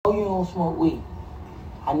don't smoke weed.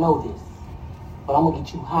 I know this. But I'm gonna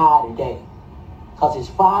get you high today. Cause it's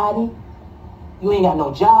Friday, you ain't got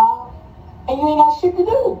no job, and you ain't got shit to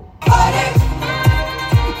do.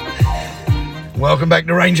 Welcome back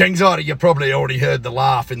to Range Anxiety. You probably already heard the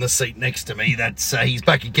laugh in the seat next to me. That's he's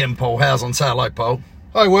back again, Paul. How's on? Say hello, Paul.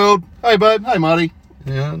 Hey, world. Hey, babe. Hey, Marty.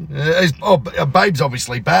 Yeah. Babe's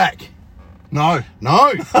obviously back. No.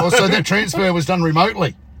 Oh, so that transfer was done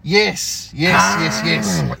remotely. Yes.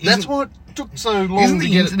 That's what took so long Isn't to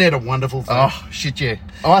the get internet a wonderful thing? Oh, shit, yeah.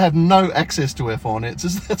 I have no access to our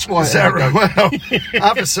finances. That's why Is that right? Well,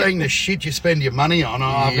 after seeing the shit you spend your money on,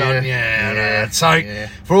 So,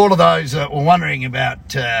 for all of those that were wondering about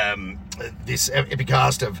this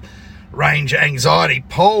epicast of Range Anxiety,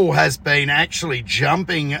 Paul has been actually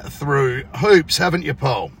jumping through hoops, haven't you,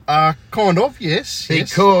 Paul? Kind of, yes.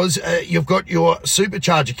 Because you've got your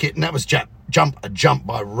supercharger kit, and that was a jump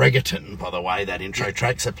by Reggaeton, by the way, that intro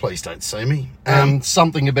track, so please don't sue me. And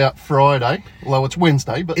something about Friday, although it's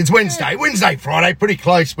Wednesday, but... It's Wednesday, Friday, pretty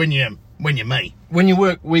close when you're me. When you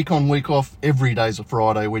work week on, week off, every day's a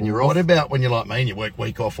Friday when you're off. What about when you're like me and you work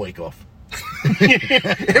week off? Every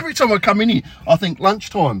time I come in here, I think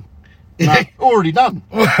lunchtime. No, already done.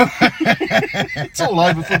 It's all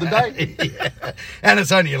over for the day. Yeah. And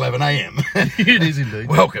it's only 11 a.m. It is indeed.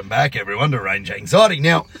 Welcome back, everyone, to Range Anxiety.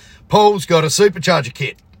 Now, Paul's got a supercharger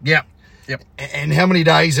kit. Yep. And how many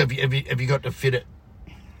days have you got to fit it?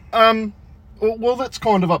 Well, that's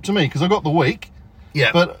kind of up to me, because I got the week.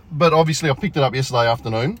 Yeah. But obviously I picked it up yesterday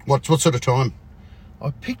afternoon. What sort of time?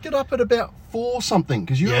 I picked it up at about 4 something,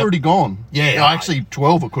 because you're Yep. already gone. Yeah. Actually,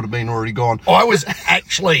 12 it could have been already gone. I was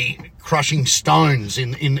actually crushing stones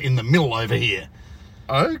in the mill over here.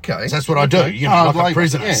 Okay. So that's what I do, like a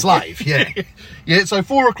prisoner, slave, yeah. Yeah, so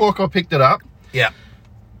 4 o'clock I picked it up. Yeah.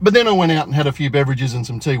 But then I went out and had a few beverages and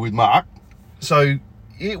some tea with Mark. So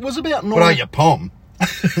it was about 9. What are you, Pom?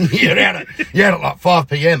 You're out at like 5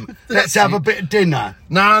 p.m. Let's have a bit of dinner.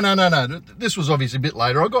 No. This was obviously a bit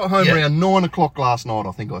later. I got home around 9 o'clock last night,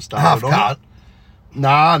 I think I started Half on. cut.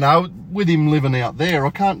 No, with him living out there,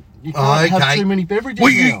 you can't have too many beverages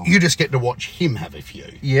now. You just get to watch him have a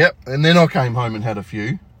few. Yep, and then I came home and had a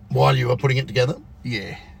few. While you were putting it together?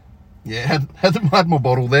 Yeah, had my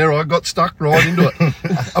bottle there. I got stuck right into it.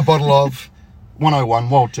 A bottle of 101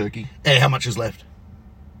 Wild Turkey. How much is left?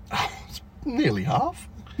 It's nearly half.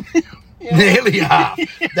 Nearly half.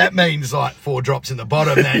 That means like 4 drops in the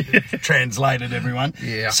bottom. That translated, everyone.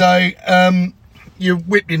 Yeah. So you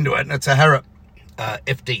whipped into it, and it's a Harrop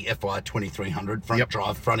FDFI 2300 front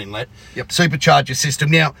drive, front inlet, supercharger system.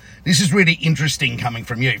 Now, this is really interesting coming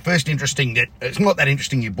from you. First, interesting that it's not that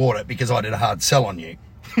interesting you bought it, because I did a hard sell on you.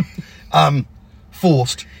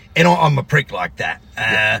 Forced. And I'm a prick like that.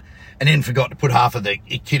 And then forgot to put half of the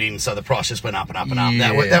kit in, so the price just went up and up and up.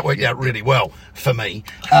 That worked out really well for me.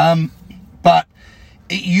 But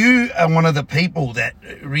you are one of the people that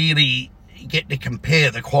really get to compare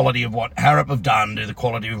the quality of what Harrop have done to the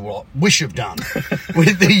quality of what Wish have done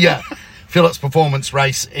with the Phillips Performance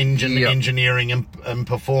Race Engineering and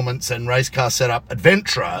Performance and Race Car Setup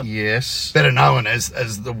Adventurer. Yes. Better known as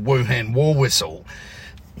the Wuhan War Whistle.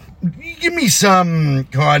 Give me some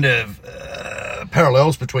kind of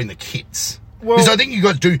parallels between the kits. Well, because I think you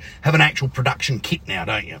guys do have an actual production kit now,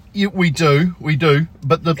 don't you? Yeah, we do.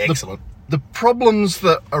 But the problems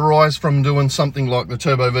that arise from doing something like the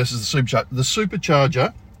turbo versus the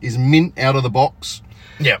supercharger is mint out of the box.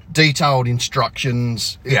 Yeah. Detailed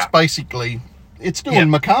instructions. It's basically, it's doing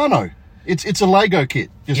Meccano. It's a Lego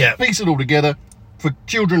kit. Just piece it all together for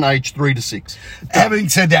children aged 3 to 6. Having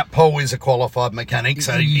said that, Paul is a qualified mechanic,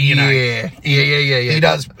 so you know. Yeah. He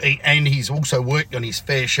does, and he's also worked on his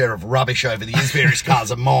fair share of rubbish over the years. Various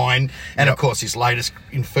cars of mine, and of course his latest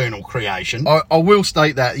infernal creation. I will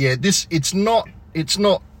state that. Yeah, it's not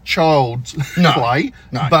child's play.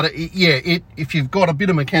 No. But if you've got a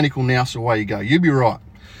bit of mechanical nous, away you go. You'd be right.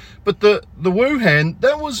 But the Wuhan,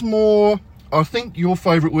 that was more. I think your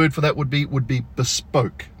favourite word for that would be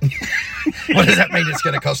bespoke. What does that mean? It's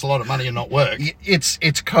going to cost a lot of money and not work?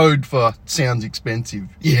 It's code for sounds expensive.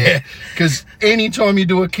 Yeah. Because anytime you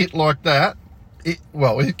do a kit like that,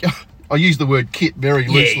 I use the word kit very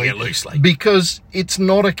loosely. Yeah, loosely. Because it's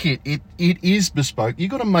not a kit. It is bespoke.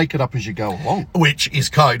 You've got to make it up as you go along. Which is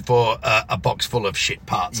code for a box full of shit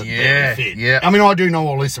parts that barely fit. Yeah. I mean, I do know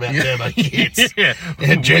all this about turbo kits.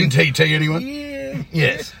 Gen TT, anyone? Yeah.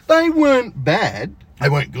 Yes. They weren't bad. They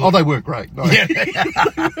weren't good. Oh, they weren't great. No. Yeah.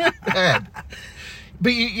 Bad. But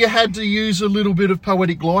you had to use a little bit of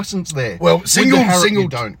poetic license there. Well, single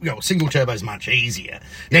don't. turbo is much easier.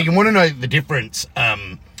 Now, you want to know the difference,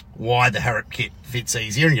 why the Harrop kit fits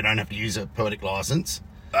easier and you don't have to use a poetic license?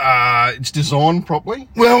 It's designed properly.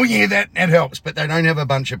 Well, yeah, that helps, but they don't have a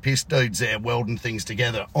bunch of piss dudes there welding things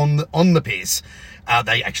together on the piss.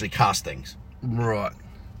 They actually cast things. Right.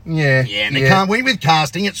 Yeah. Yeah, and they can't. With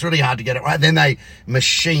casting, it's really hard to get it right. Then they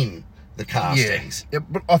machine the castings. Yeah,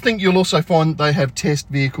 but I think you'll also find they have test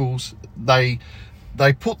vehicles. They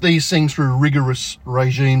put these things through rigorous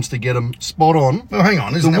regimes to get them spot on. Well, hang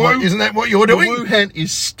on, isn't that what you're doing? The Wuhan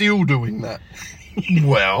is still doing that.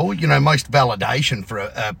 Well, most validation for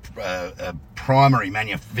a primary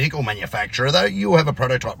vehicle manufacturer, though, you'll have a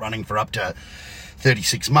prototype running for up to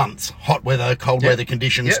 36 months. Hot weather, cold weather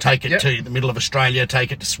conditions, take it to the middle of Australia,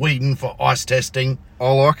 take it to Sweden for ice testing.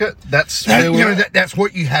 I like it. That's that's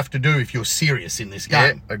what you have to do if you're serious in this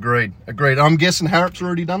game. Yeah, agreed. I'm guessing Harrop's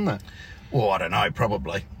already done that. Well, I don't know,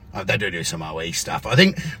 probably. They do some OE stuff. I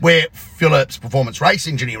think where Phillips Performance Race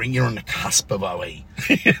Engineering, you're on the cusp of OE.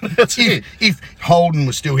 That's it. If Holden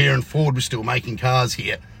was still here and Ford was still making cars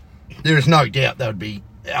here, there is no doubt they would be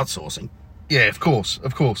outsourcing. Yeah, of course.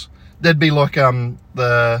 That'd be like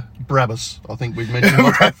the Brabus, I think we've mentioned.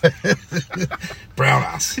 Brown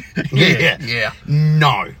ass. Yeah.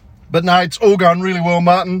 No. But no, it's all going really well,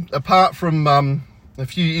 Martin, apart from a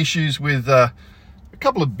few issues with... a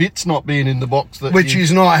couple of bits not being in the box which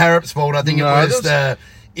is not Harrop's fault. I think it was the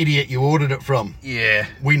idiot you ordered it from. Yeah,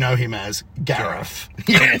 we know him as Gareth.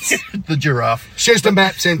 Yes, the giraffe. It's just a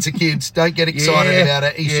map sensor, kids. Don't get excited about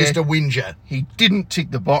it. He's just a whinger. He didn't tick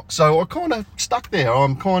the box, so I kind of stuck there.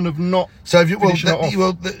 I'm kind of not. So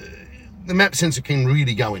the map sensor can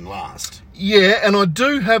really go in last. Yeah, and I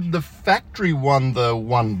do have the factory one, the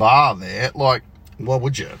 1 bar there. Like, why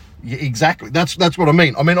would you? Yeah, exactly. That's what I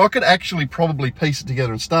mean. I mean, I could actually probably piece it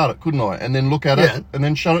together and start it, couldn't I? And then look at it and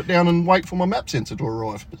then shut it down and wait for my map sensor to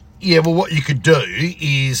arrive. Yeah, well, what you could do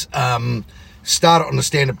is start it on the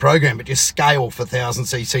standard program, but just scale for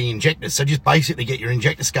 1000cc injectors. So just basically get your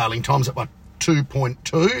injector scaling times it by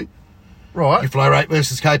 2.2. Right. Your flow rate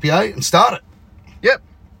versus KPA and start it. Yep.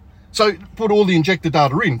 So put all the injector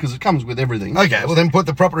data in because it comes with everything. Okay, well then put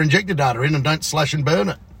the proper injector data in and don't slash and burn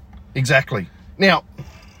it. Exactly. Now...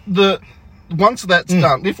 once that's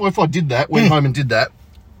done, if I did that, went home and did that,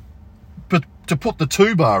 but to put the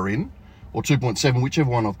 2 bar in, or 2.7, whichever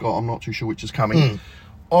one I've got, I'm not too sure which is coming,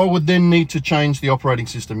 I would then need to change the operating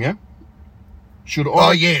system, yeah? Should I?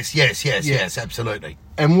 Oh, yes, absolutely.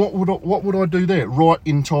 And what would I do there? Right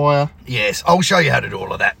entire... Yes, I'll show you how to do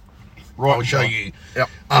all of that. Right. I'll show you. Yep.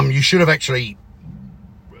 You should have actually...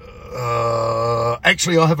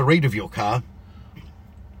 actually, I have a read of your car.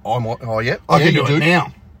 I might... Oh, yeah? I can do it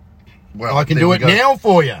now. Well, I can do it now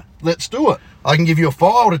for you. Let's do it. I can give you a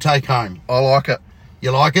file to take home. I like it.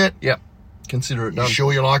 You like it? Yep. Consider it done. You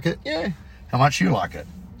sure you like it? Yeah. How much do you like it?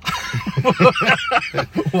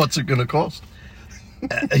 What's it going to cost?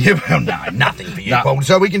 Well, no, nothing for you, Paul.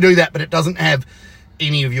 So we can do that, but it doesn't have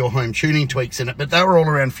any of your home tuning tweaks in it. But they were all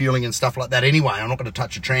around fueling and stuff like that anyway. I'm not going to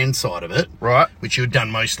touch the trans side of it. Right. Which you've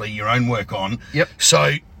done mostly your own work on. Yep.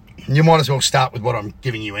 So you might as well start with what I'm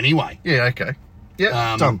giving you anyway. Yeah, okay.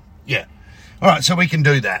 Yeah, done. Yeah. All right, so we can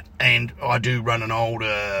do that. And I do run an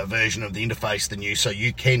older version of the interface than you, so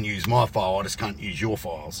you can use my file. I just can't use your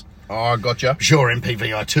files. Oh, gotcha. Sure,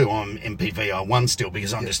 MPVI2, I'm MPVI1 still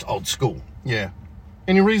because I'm just old school. Yeah.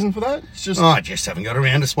 Any reason for that? It's just... I just haven't got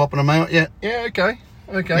around to swapping them out yet. Yeah, okay.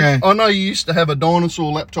 Yeah. I know you used to have a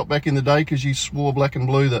dinosaur laptop back in the day because you swore black and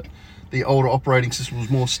blue that the older operating system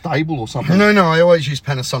was more stable or something. No, I always use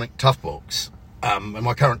Panasonic Toughbooks. And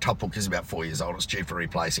my current Toughbook is about 4 years old. It's due for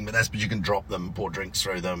replacing, but that's because you can drop them, pour drinks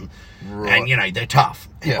through them. Right. And, they're tough,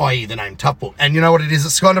 i.e. the name Toughbook. And you know what it is?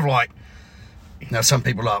 It's kind of like, some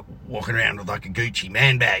people are walking around with like a Gucci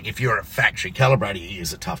man bag. If you're a factory calibrator, you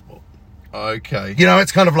use a Toughbook. Okay.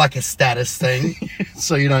 It's kind of like a status thing.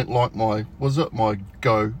 So you don't like is it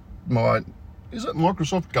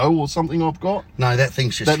Microsoft Go or something I've got? No, that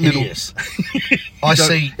thing's just hideous.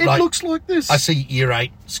 It looks like this. I see year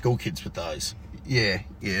 8 school kids with those. Yeah,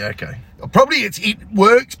 okay. Probably it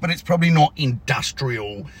works, but it's probably not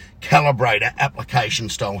industrial calibrator application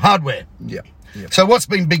style hardware. Yeah. So what's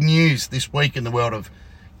been big news this week in the world of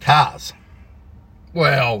cars?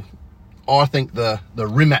 Well, I think the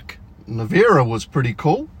Rimac Navara was pretty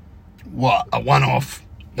cool. What, a one-off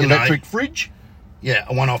electric fridge? Yeah,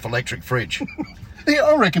 a one-off electric fridge. Yeah,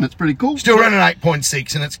 I reckon it's pretty cool. Still running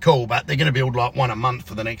 8.6 and it's cool, but they're going to build like one a month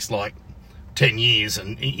for the next 10 years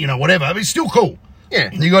and whatever. But it's still cool. Yeah.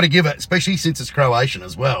 You got to give it, especially since it's Croatian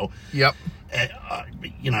as well. Yep.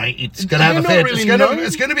 It's going to have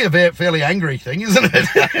it's going to be a fairly angry thing, isn't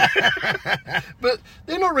it? But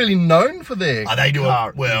they're not really known for their they do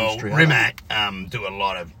car well. industry, Rimac do a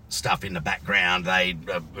lot of stuff in the background. They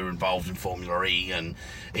are involved in Formula E, and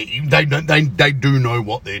they do know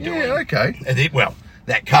what they're doing. Yeah, okay. And well,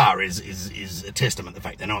 that car is a testament to the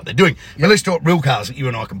fact they know what they're doing. But let's talk real cars that you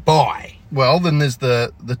and I can buy. Well, then there's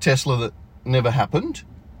the Tesla that never happened.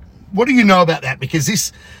 What do you know about that?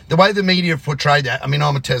 Because the way the media have portrayed that, I mean,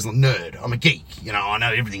 I'm a Tesla nerd. I'm a geek. You know, I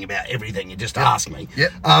know everything about everything. You just ask me.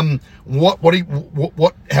 Yep. How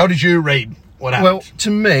did you read what happened? Well, to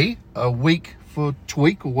me, a week for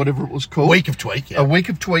tweak or whatever it was called. Week of tweak, yeah. A week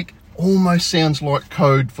of tweak almost sounds like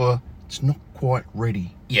code for it's not quite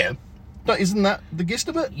ready. Yeah. No, isn't that the gist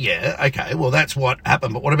of it? Yeah, okay. Well, that's what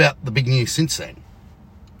happened. But what about the big news since then?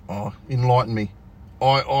 Oh, enlighten me.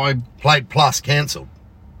 I Plaid Plus cancelled.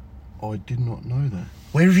 did not know that.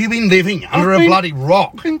 Where have you been living? Under a bloody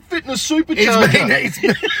rock. I've been fitness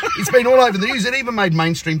supercharger. It's been all over the news. It even made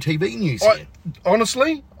mainstream TV news here.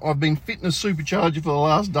 Honestly, I've been fitness supercharger for the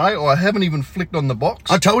last day. I haven't even flicked on the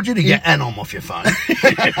box. I told you to get Anom off your phone.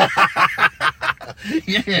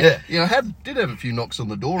 Yeah, I did have a few knocks on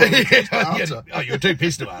the door. Oh, you were too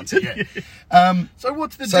pissed to answer, yeah. So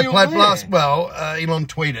what's the So deal Plaid there? Plus, well, Elon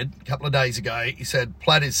tweeted a couple of days ago, he said,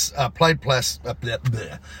 Plaid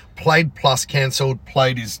Plus cancelled,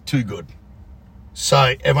 Plaid is too good.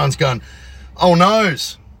 So everyone's going, oh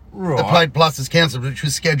noes. Right. The Plaid Plus is cancelled, which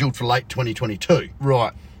was scheduled for late 2022.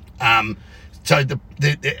 Right. So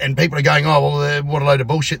and people are going, oh, well, what a load of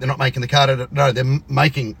bullshit. They're not making the car. No, they're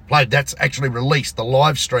making Plaid. That's actually released. The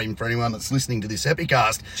live stream for anyone that's listening to this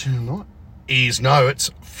Epicast Tonight.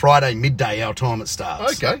 it's Friday midday, our time it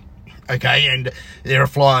starts. Okay, and there are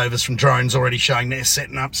flyovers from drones already showing they're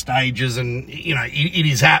setting up stages, and, you know, it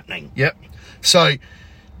is happening. Yep. So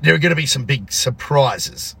there are going to be some big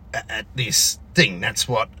surprises at this thing. That's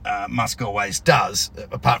what Musk always does,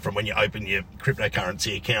 apart from when you open your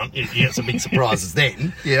cryptocurrency account. You get some big surprises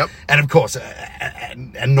then. Yep. And, of course,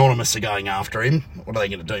 Anonymous are going after him. What are they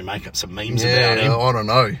going to do, make up some memes about him? I don't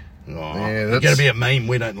know. Oh, Yeah, you're that's- going to be a meme.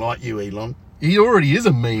 We don't like you, Elon. He already is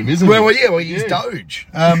a meme, isn't he? Well, he's Doge.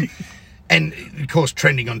 And, of course,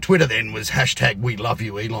 trending on Twitter then was hashtag we love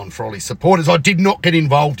you, Elon, for all his supporters. I did not get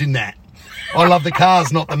involved in that. I love the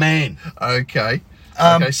cars, not the man. Okay.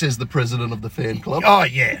 Okay, says the president of the fan club. Oh,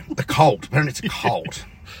 yeah, the cult. Apparently it's a cult.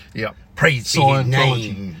 Yep. Praise the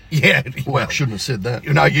Scientology. name. Yeah, Well, I shouldn't have said that.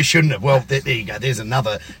 No, you shouldn't have. Well, there you go. There's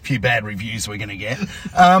another few bad reviews we're going to get.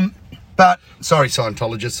 But, sorry,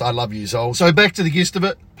 Scientologists, I love you, souls. So back to the gist of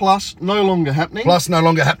it. Plus, no longer happening. Plus, no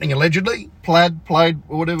longer happening allegedly. Plaid,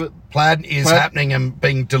 or whatever. Plaid is happening and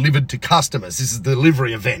being delivered to customers. This is the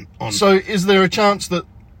delivery event. So is there a chance that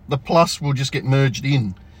the Plus will just get merged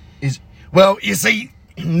in? Well, you see,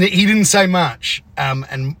 he didn't say much,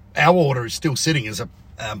 and our order is still sitting as a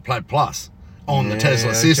Plaid Plus on the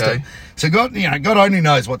Tesla system. Okay. So God only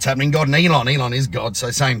knows what's happening. God and Elon. Elon is God,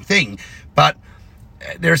 so same thing. But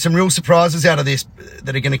there are some real surprises out of this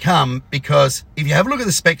that are going to come, because if you have a look at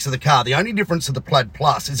the specs of the car, the only difference of the Plaid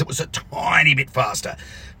Plus is it was a tiny bit faster,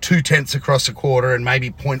 0.2 across a quarter, and maybe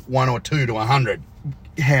 0.1 or 2 to 100.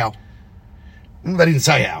 How? They didn't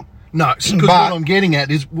say how. No, because what I'm getting at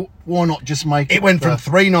is why not just make It went from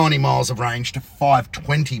 390 miles of range to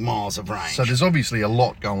 520 miles of range. So there's obviously a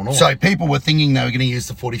lot going on. So people were thinking they were going to use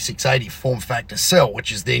the 4680 form factor cell,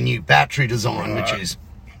 which is their new battery design, which is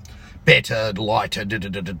better, lighter,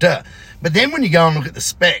 But then when you go and look at the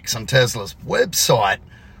specs on Tesla's website,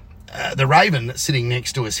 the Raven that's sitting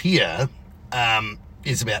next to us here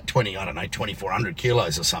is about 2,400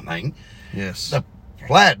 kilos or something. Yes. The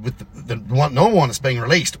Plaid with the normal one that's being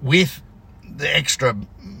released with the extra,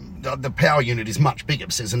 the power unit is much bigger,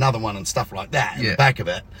 because there's another one and stuff like that in the back of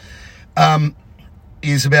it,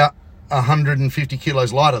 is about 150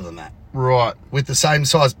 kilos lighter than that. Right. With the same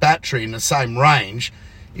size battery and the same range,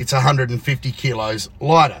 it's 150 kilos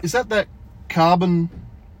lighter. Is that carbon?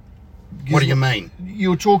 What do you mean? You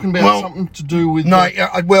were talking about something to do with... No,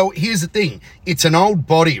 well, here's the thing. It's an old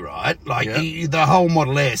body, right? Like, the whole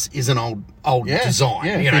Model S is an old design.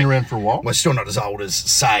 Yeah, been around for a while. We're still not as old as,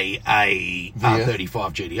 say, a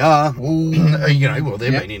R35 GTR. Well,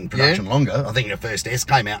 they've been in production longer. I think the first S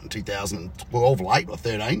came out in 2012, late or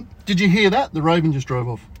 13. Did you hear that? The Raven just drove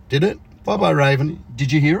off. Did it? Bye-bye, Raven.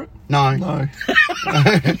 Did you hear it? No. No.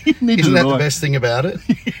 Isn't that the best thing about it?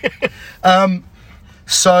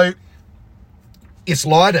 So it's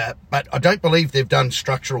lighter, but I don't believe they've done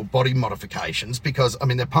structural body modifications, because, I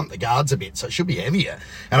mean, they've pumped the guards a bit, so it should be heavier.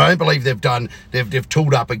 And I don't believe they've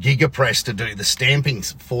tooled up a gigapress to do the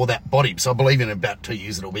stampings for that body. So I believe in about 2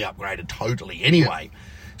 years it'll be upgraded totally anyway. Yeah.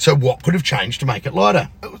 So what could have changed to make it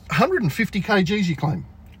lighter? 150 kgs, you claim?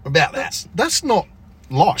 About that. That's not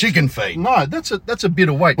light. chicken feed. No, that's a bit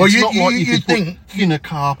of weight. Well, It's you- not you- like you you'd could think put in a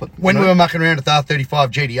carpet. When you we know? were mucking around with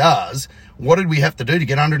R35 GTRs, what did we have to do to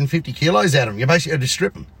get 150 kilos out of them? You basically had to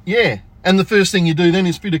strip them. Yeah, and the first thing you do then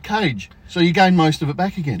is fit a cage, so you gain most of it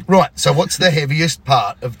back again. Right, so what's the heaviest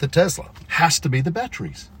part of the Tesla? Has to be the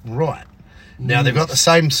batteries. Right. Now, they've got the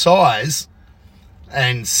same size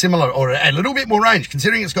and similar, or a little bit more range,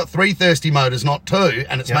 considering it's got 3 thirsty motors, not 2,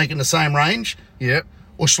 and it's Yep. making the same range, Yep.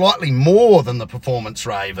 or slightly more than the Performance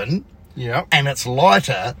Raven, Yep. and it's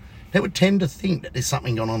lighter, they would tend to think that there's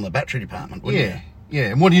something going on in the battery department, wouldn't Yeah. Yeah.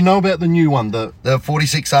 And what do you know about the new one? The the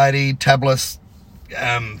 4680 tabless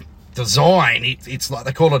design, it's like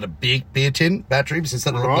they call it a big beer tin battery, but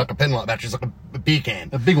instead of looking Right. like a pen light battery, it's like a beer can.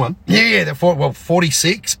 a big one. Yeah, they're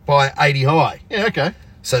 46 by 80 high. Yeah. Okay.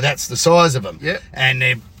 So that's the size of them. Yeah. And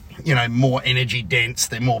they're, more energy dense,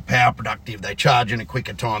 they're more power productive, they charge in a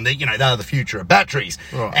quicker time. They're the future of batteries.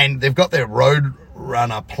 Right. And they've got their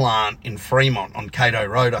Roadrunner plant in Fremont on Cato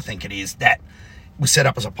Road, I think it is, that was set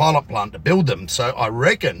up as a pilot plant to build them. So I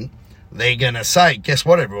reckon they're going to say, guess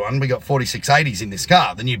what, everyone? We got 4680s in this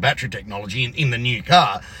car, the new battery technology in the new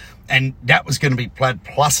car. And that was going to be Plaid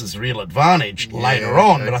Plus's real advantage later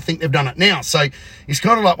on, okay. but I think they've done it now. So it's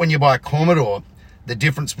kind of like when you buy a Commodore, the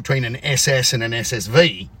difference between an SS and an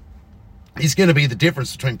SSV is going to be the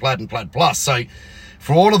difference between Plaid and Plaid Plus. So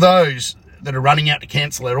for all of those that are running out to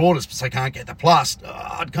cancel their orders because they can't get the Plus,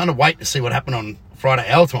 I'd kind of wait to see what happened on Friday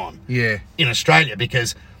our time Yeah. in Australia,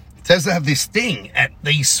 because Tesla have this thing at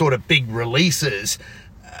these sort of big releases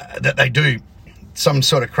that they do some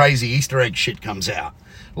sort of crazy Easter egg shit comes out.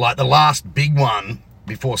 Like the last big one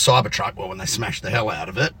before Cybertruck, well, when they smashed the hell out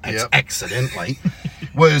of it, Yep. accidentally,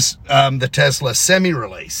 was the Tesla Semi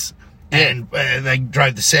release. And they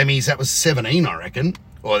drove the semis, that was 17, I reckon,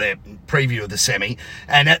 or their preview of the Semi.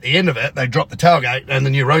 And at the end of it, they dropped the tailgate and the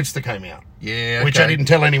new Roadster came out. Yeah. Which I okay. didn't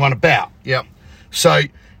tell anyone about. Yep. So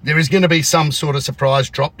there is going to be some sort of surprise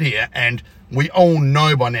dropped here, and we all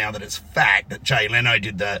know by now that it's fact that Jay Leno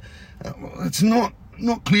did the... it's not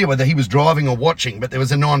clear whether he was driving or watching, but there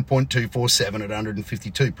was a 9.247 at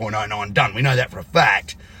 152.09 done. We know that for a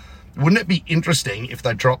fact. Wouldn't it be interesting if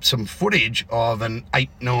they dropped some footage of an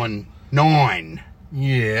 899?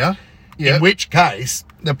 Yeah. Yeah. In which case,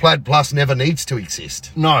 the Plaid Plus never needs to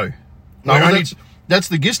exist. No. No. We're Well, only- that's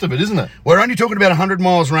the gist of it, isn't it? We're only talking about 100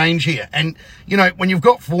 miles range here. And, when you've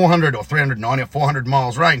got 400 or 390 or 400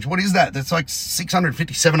 miles range, what is that? That's like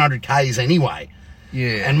 650, 700 Ks anyway.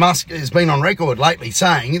 Yeah. And Musk has been on record lately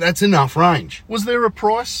saying that's enough range. was there a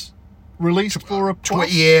price released for a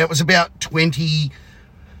Plus? Yeah, it was about 23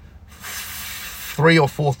 or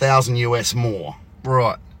 4,000 US more.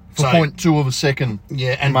 Right. For So- 0.2 of a second.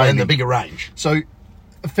 Yeah, and maybe. the bigger range. So,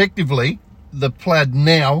 effectively, the Plaid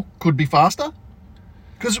now could be faster?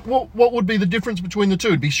 Because what would be the difference between the two?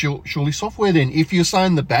 It'd be surely software then. If you're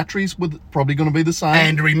saying the batteries were probably going to be the same.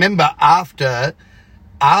 And remember, after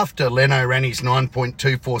Leno ran his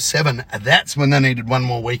 9.247, that's when they needed one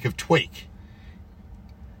more week of tweak.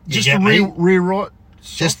 You just get to me? rewrite.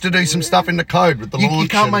 Just to do some stuff in the code with the launch. You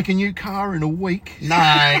can't and- make a new car in a week. No,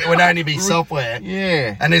 it would only be software.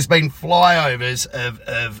 Yeah. And there's been flyovers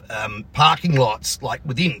of parking lots like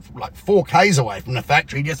within 4 Ks away from the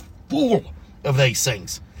factory, just full of these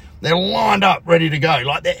things. They're lined up, ready to go,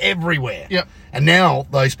 like they're everywhere. Yep. And now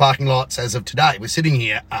those parking lots, as of today, we're sitting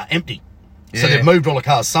here, are empty. So Yeah. they've moved all the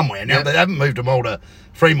cars somewhere. Now, Yep. they haven't moved them all to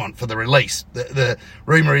Fremont for the release. The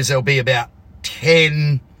rumour is there'll be about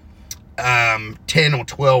 10 or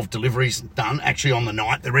 12 deliveries done actually on the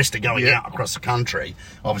night. The rest are going Yeah. out across the country,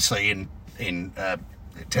 obviously in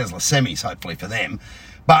Tesla semis, hopefully for them.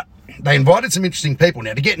 But they invited some interesting people.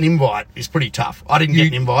 Now, to get an invite is pretty tough. I didn't get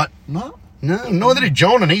an invite. No. No, neither did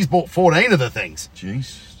John, and he's bought 14 of the things.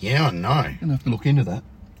 Jeez. Yeah, I know. I'm going to have to look into that.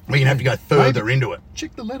 We're going to have to go further into it.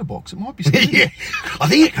 Check the letterbox. It might be still in Yeah, I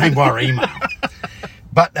think it came via email.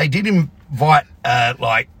 But they did invite,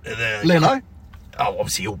 the... Leno, Oh,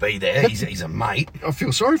 obviously he'll be there. He's a mate. I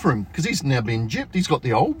feel sorry for him because he's now been gypped. He's got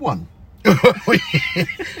the old one.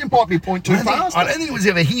 It might be 0.2 faster. I don't think it was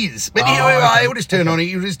ever his. But okay. he'll just turn on it.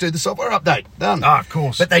 He'll just do the software update. Done. Ah, of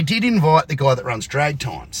course. But they did invite the guy that runs Drag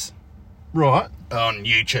Times Right. on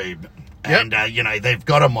YouTube. Yep. And, they've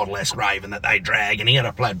got a Model S Raven that they drag, and he had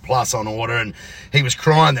a Plaid Plus on order, and he was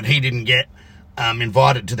crying that he didn't get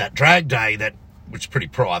invited to that drag day, which is pretty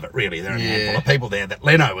private, really. There are a handful of people there that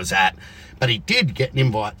Leno was at. But he did get an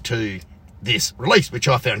invite to this release, which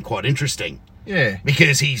I found quite interesting. Yeah.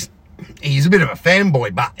 Because he's a bit of a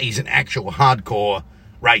fanboy, but he's an actual hardcore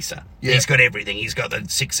racer. Yeah. He's got everything. He's got the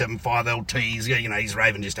 675 LT. He's got, his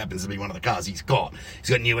Raven just happens to be one of the cars he's got. He's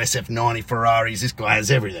got new SF90 Ferraris. This guy has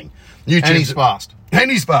everything. And he's fast. And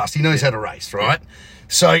he's fast. He knows how to race, right? Yeah.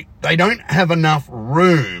 So they don't have enough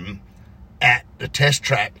room at the test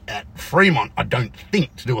track at Fremont, I don't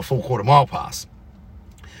think, to do a full quarter mile pass.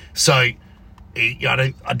 So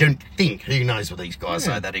I don't think, who knows what these guys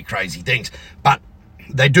say, they do crazy things, but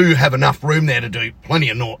they do have enough room there to do plenty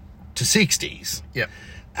of 0 to 60s. Yep.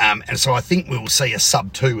 And so I think we'll see a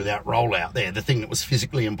sub 2 without rollout there, the thing that was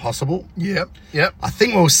physically impossible. Yep. I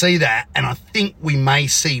think we'll see that, and I think we may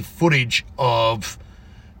see footage of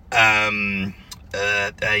an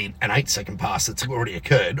 8-second pass that's already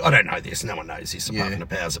occurred. I don't know this. No one knows this apart from the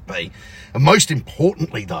powers that be. And most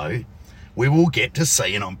importantly, though, we will get to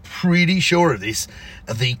see, and I'm pretty sure of this,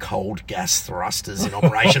 the cold gas thrusters in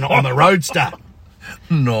operation on the Roadster.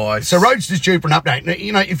 Nice. So Roadster's due for an update.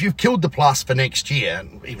 Now, if you've killed the Plus for next year,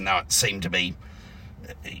 even though it seemed to be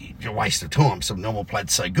a waste of time, some normal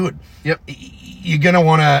plaid's so good. Yep. You're going to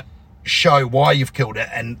want to show why you've killed it,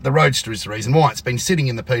 and the Roadster is the reason why. It's been sitting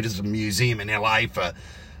in the Peterson Museum in LA for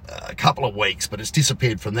a couple of weeks, but it's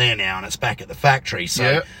disappeared from there now, and it's back at the factory.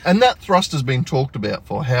 So, and that thruster's been talked about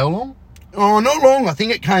for how long? Oh, not long. I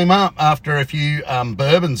think it came up after a few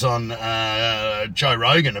bourbons on Joe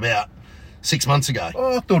Rogan about 6 months ago.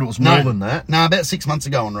 Oh, I thought it was more than that. No, about 6 months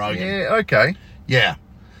ago on Rogan. Yeah, okay. Yeah.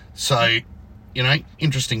 So,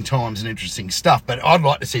 interesting times and interesting stuff, but I'd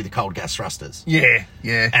like to see the cold gas thrusters. Yeah.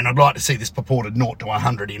 And I'd like to see this purported 0 to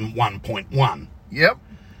 100 in 1.1. Yep.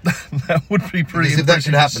 That would be pretty Because if that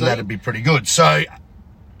should happen, that'd be pretty good. So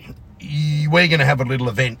we're going to have a little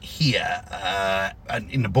event here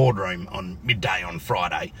in the boardroom on midday on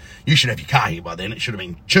Friday. You should have your car here by then. It should have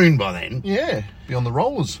been tuned by then. Yeah, be on the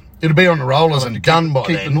rollers. It'll be on the rollers and done by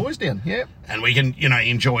then. Keep the noise down, yeah. And we can,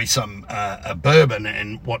 enjoy some bourbon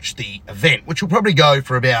and watch the event, which will probably go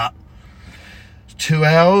for about 2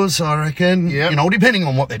 hours, I reckon. Yeah. Depending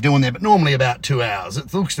on what they're doing there, but normally about 2 hours.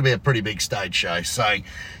 It looks to be a pretty big stage show, so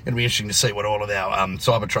it'll be interesting to see what all of our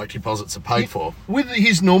Cybertruck deposits are paid for. With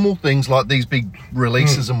his normal things like these big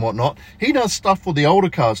releases and whatnot, he does stuff for the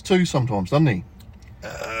older cars too sometimes, doesn't he?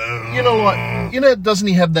 Doesn't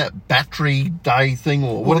he have that battery day thing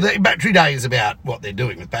or what? Well, the battery day is about what they're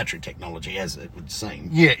doing with battery technology, as it would seem.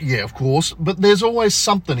 Yeah, of course. But there's always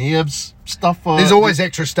something. He has stuff for... There's always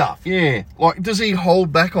extra stuff. Yeah. Like, does he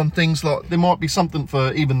hold back on things like... There might be something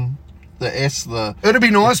for even the S, It'd be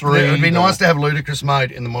nice. the 3, it'd be nice to have ludicrous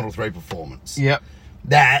mode in the Model 3 Performance. Yep.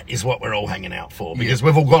 That is what we're all hanging out for, because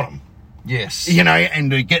we've all got them. Yes. And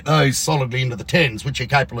to get those solidly into the 10s, which you're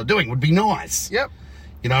capable of doing, would be nice. Yep.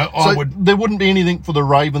 There wouldn't be anything for the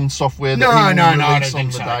Raven software that No, I don't release on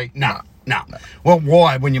think the so. day? No. Well,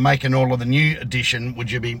 why, when you're making all of the new edition,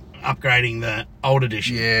 would you be upgrading the old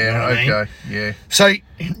edition? Yeah, You know what I mean? yeah. So,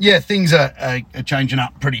 things are changing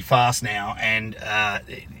up pretty fast now, and,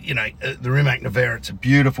 the Rimac Nevera, it's a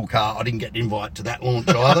beautiful car. I didn't get an invite to that launch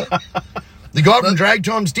either. The guy from Drag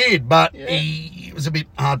Times did, but it was a bit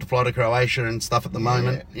hard to fly to Croatia and stuff at the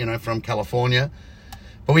moment, from California.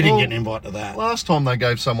 But we didn't get an invite to that. Last time they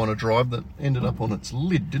gave someone a drive that ended up on its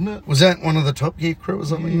lid, didn't it? Was that one of the Top Gear crew or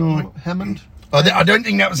something? Hammond? I don't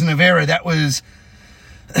think that was a Nevera. That was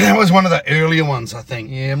one of the earlier ones, I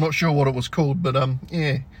think. Yeah, I'm not sure what it was called, but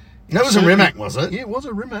yeah. That was a Rimac, was it? Yeah, it was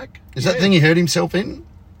a Rimac. Is that the thing he hurt himself in?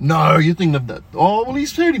 No, you think of that. Oh, well,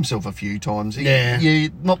 he's hurt himself a few times. Yeah,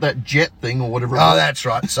 not that jet thing or whatever. Oh, that's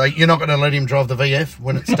right. So you're not going to let him drive the VF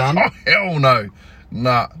when it's done? Oh, hell no.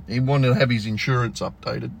 Nah, he wanted to have his insurance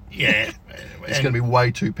updated. Yeah. It's going to be way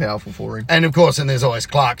too powerful for him. And, of course, there's always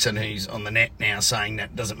Clarkson, who's on the net now saying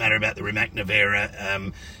that it doesn't matter about the Rimac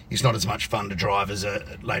Nevera. It's not as much fun to drive as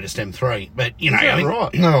a latest M3. But,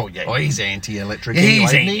 right? No, yeah. Oh, he's anti-electric.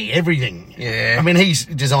 He's anyway, everything. Yeah. I mean, he's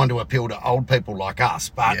designed to appeal to old people like us,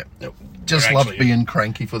 but... Just loves being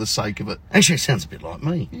cranky for the sake of it. Actually, it sounds a bit like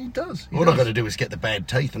me. He does. All I've got to do is get the bad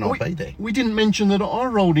teeth and I'll be there. We didn't mention that I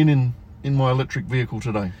rolled in my electric vehicle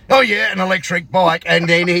today. Oh, yeah, an electric bike. And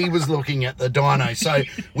then he was looking at the dyno. So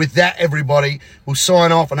with that, everybody, we'll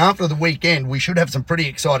sign off. And after the weekend, we should have some pretty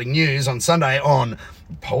exciting news on Sunday on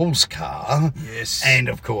Paul's car. Yes. And,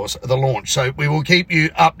 of course, the launch. So we will keep you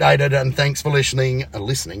updated. And thanks for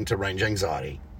listening to Range Anxiety.